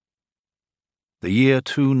The year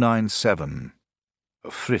 297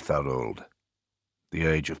 of Fritharald, the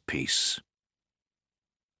Age of Peace.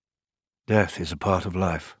 Death is a part of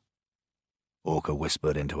life, Orca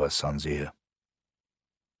whispered into her son's ear.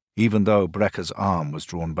 Even though Brekka's arm was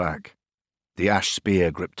drawn back, the ash spear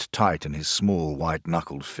gripped tight in his small,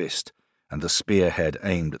 white-knuckled fist, and the spearhead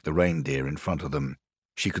aimed at the reindeer in front of them,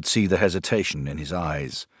 she could see the hesitation in his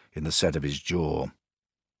eyes, in the set of his jaw.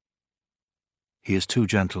 He is too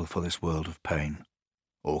gentle for this world of pain,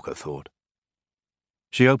 Orca thought.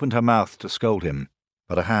 She opened her mouth to scold him,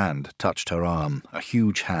 but a hand touched her arm, a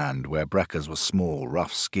huge hand where Brekka's was small,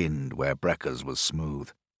 rough-skinned where Brekka's was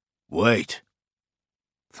smooth. "Wait!"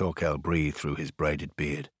 Thorkel breathed through his braided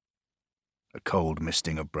beard, a cold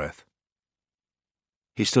misting of breath.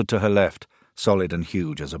 He stood to her left, solid and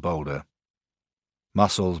huge as a boulder.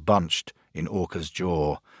 Muscles bunched in Orca's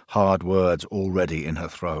jaw, hard words already in her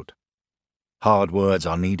throat. Hard words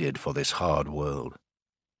are needed for this hard world.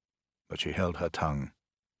 But she held her tongue.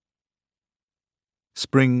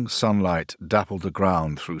 Spring sunlight dappled the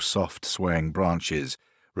ground through soft, swaying branches,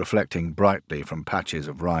 reflecting brightly from patches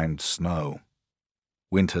of rimed snow.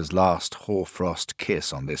 Winter's last hoarfrost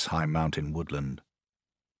kiss on this high mountain woodland.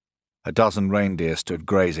 A dozen reindeer stood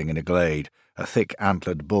grazing in a glade, a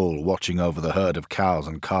thick-antlered bull watching over the herd of cows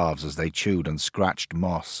and calves as they chewed and scratched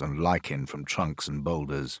moss and lichen from trunks and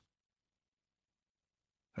boulders.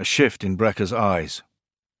 A shift in Brekka's eyes,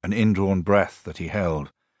 an indrawn breath that he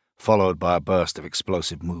held, followed by a burst of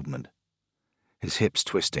explosive movement. His hips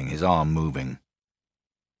twisting, his arm moving.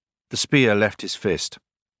 The spear left his fist.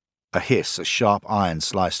 A hiss, a sharp iron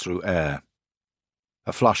sliced through air.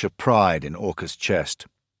 A flush of pride in Orca's chest.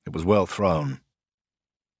 It was well thrown.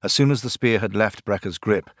 As soon as the spear had left Brekka's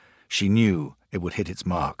grip, she knew it would hit its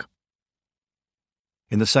mark.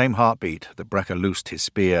 In the same heartbeat that Brekka loosed his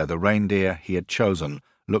spear, the reindeer he had chosen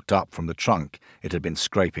looked up from the trunk it had been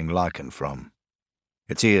scraping lichen from.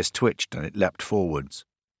 Its ears twitched and it leapt forwards,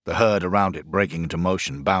 the herd around it breaking into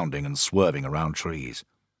motion, bounding and swerving around trees.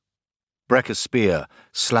 Brekka's spear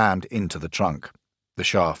slammed into the trunk, the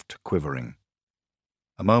shaft quivering.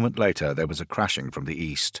 A moment later there was a crashing from the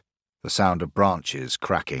east, the sound of branches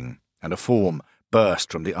cracking, and a form burst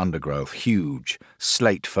from the undergrowth, huge,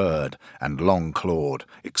 slate-furred and long-clawed,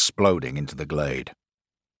 exploding into the glade.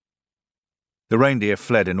 The reindeer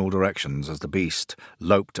fled in all directions as the beast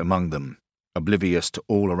loped among them, oblivious to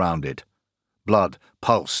all around it. Blood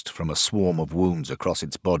pulsed from a swarm of wounds across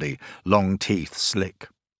its body, long teeth slick,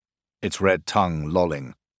 its red tongue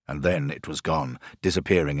lolling, and then it was gone,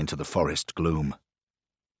 disappearing into the forest gloom.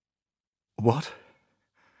 "What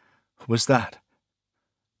was that?"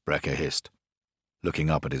 Brekka hissed, looking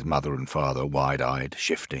up at his mother and father, wide-eyed,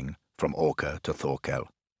 shifting from Orca to Thorkel.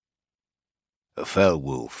 "A fell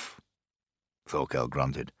wolf," Thorkel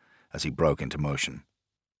grunted as he broke into motion,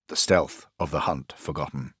 the stealth of the hunt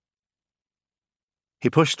forgotten. He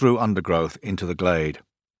pushed through undergrowth into the glade,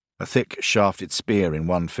 a thick shafted spear in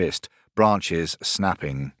one fist, branches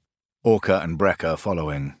snapping, Orca and Brekka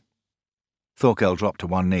following. Thorkel dropped to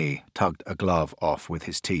one knee, tugged a glove off with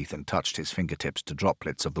his teeth and touched his fingertips to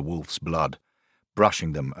droplets of the wolf's blood,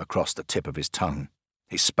 brushing them across the tip of his tongue.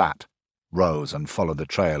 He spat, rose and followed the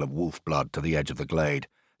trail of wolf blood to the edge of the glade,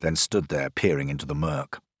 then stood there peering into the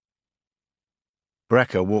murk.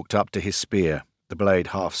 Brekka walked up to his spear, the blade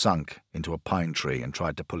half sunk into a pine tree, and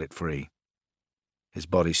tried to pull it free. His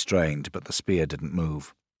body strained, but the spear didn't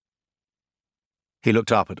move. He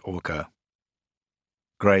looked up at Orca.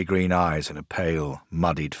 Grey-green eyes in a pale,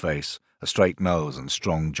 muddied face, a straight nose and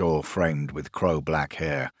strong jaw framed with crow-black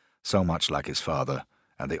hair, so much like his father,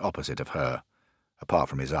 and the opposite of her, apart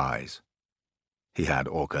from his eyes. He had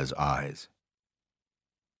Orca's eyes.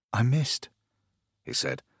 "I missed," he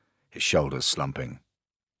said, his shoulders slumping.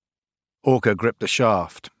 Orca gripped the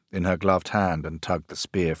shaft in her gloved hand and tugged the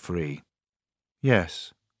spear free.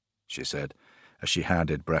 "Yes," she said, as she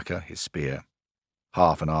handed Brekka his spear,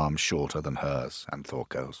 half an arm shorter than hers and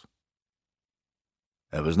Thorkel's.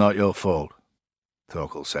 "It was not your fault,"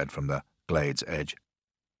 Thorkel said from the glade's edge.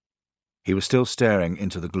 He was still staring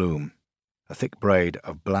into the gloom, a thick braid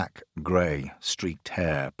of black-grey streaked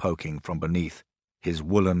hair poking from beneath his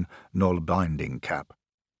woolen knoll-binding cap,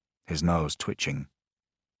 his nose twitching.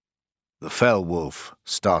 "The fell wolf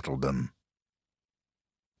startled them."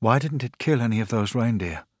 "Why didn't it kill any of those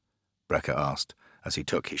reindeer?" Brekka asked, as he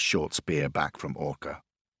took his short spear back from Orca.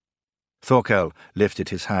 Thorkel lifted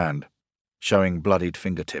his hand, showing bloodied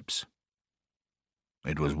fingertips.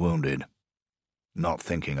 "It was wounded, not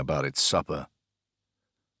thinking about its supper."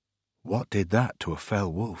 "What did that to a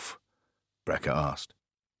fell wolf?" Brekka asked.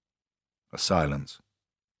 A silence.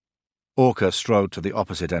 Orca strode to the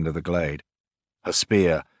opposite end of the glade, her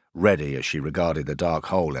spear ready as she regarded the dark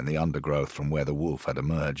hole in the undergrowth from where the wolf had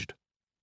emerged.